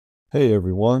Hey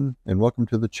everyone, and welcome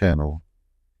to the channel.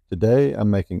 Today I'm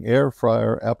making air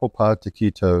fryer apple pie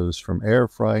taquitos from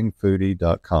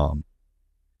airfryingfoodie.com.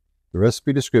 The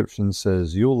recipe description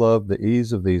says you'll love the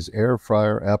ease of these air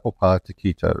fryer apple pie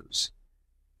taquitos.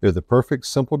 They're the perfect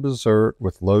simple dessert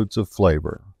with loads of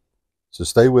flavor. So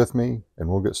stay with me and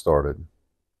we'll get started.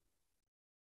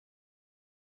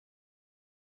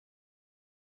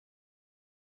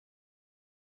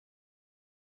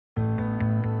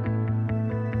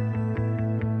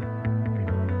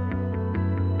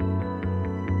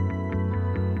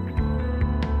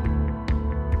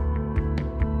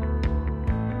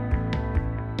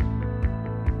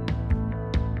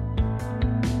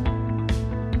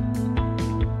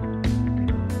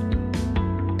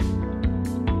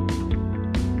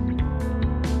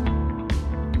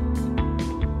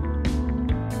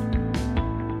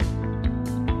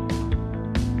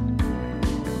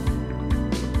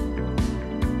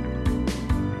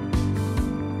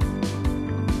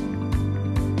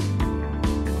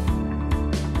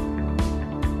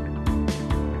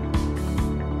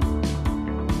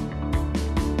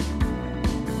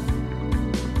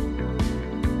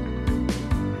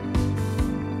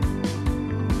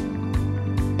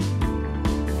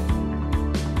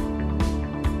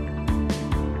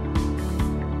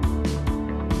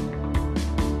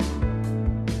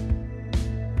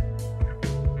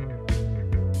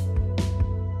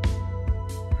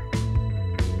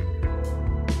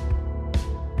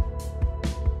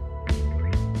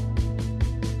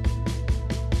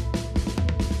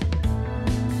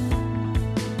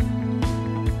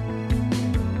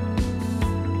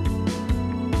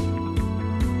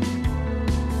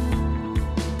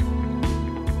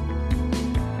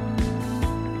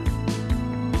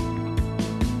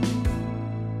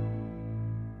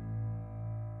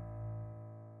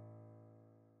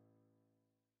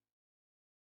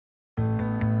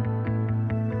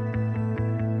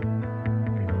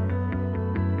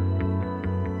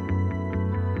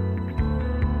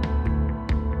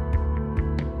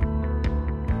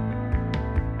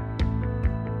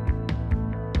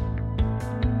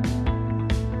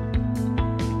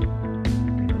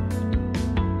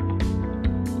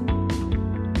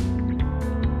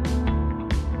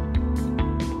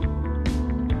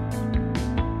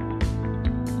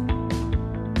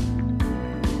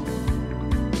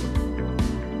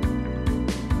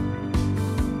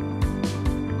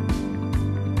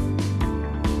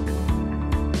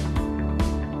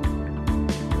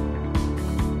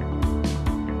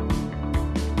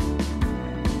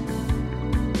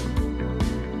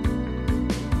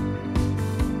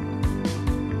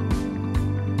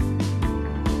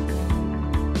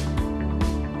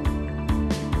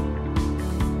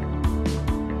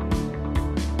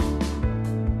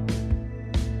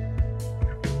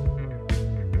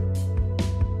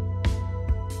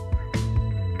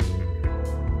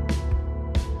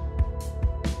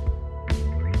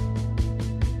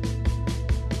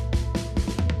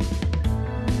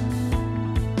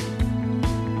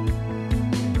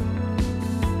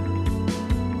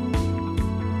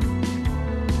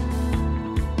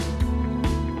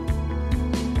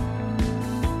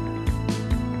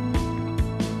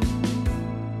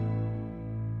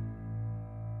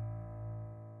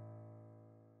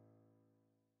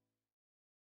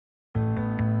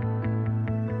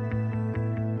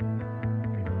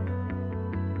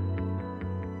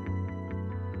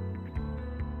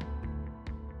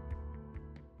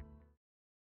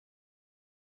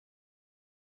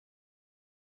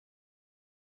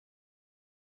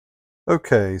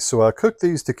 Okay, so I cooked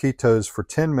these taquitos for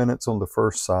 10 minutes on the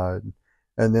first side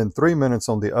and then 3 minutes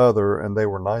on the other, and they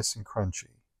were nice and crunchy.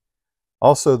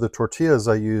 Also, the tortillas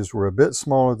I used were a bit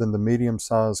smaller than the medium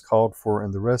size called for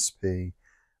in the recipe,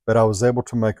 but I was able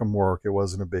to make them work. It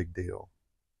wasn't a big deal.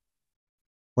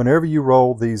 Whenever you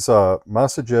roll these up, my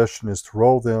suggestion is to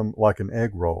roll them like an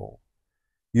egg roll.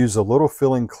 Use a little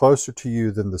filling closer to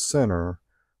you than the center.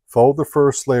 Fold the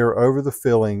first layer over the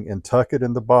filling and tuck it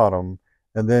in the bottom,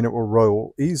 and then it will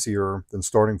roll easier than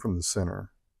starting from the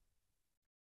center.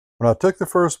 When I took the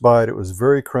first bite, it was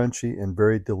very crunchy and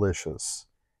very delicious.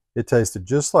 It tasted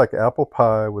just like apple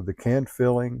pie with the canned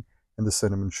filling and the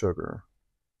cinnamon sugar.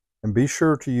 And be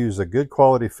sure to use a good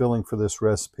quality filling for this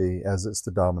recipe, as it's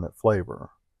the dominant flavor.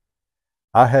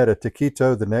 I had a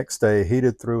taquito the next day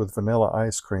heated through with vanilla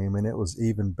ice cream, and it was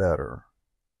even better.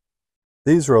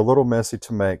 These are a little messy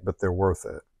to make, but they're worth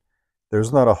it.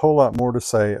 There's not a whole lot more to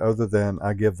say other than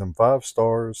I give them 5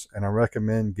 stars and I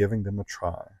recommend giving them a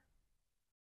try.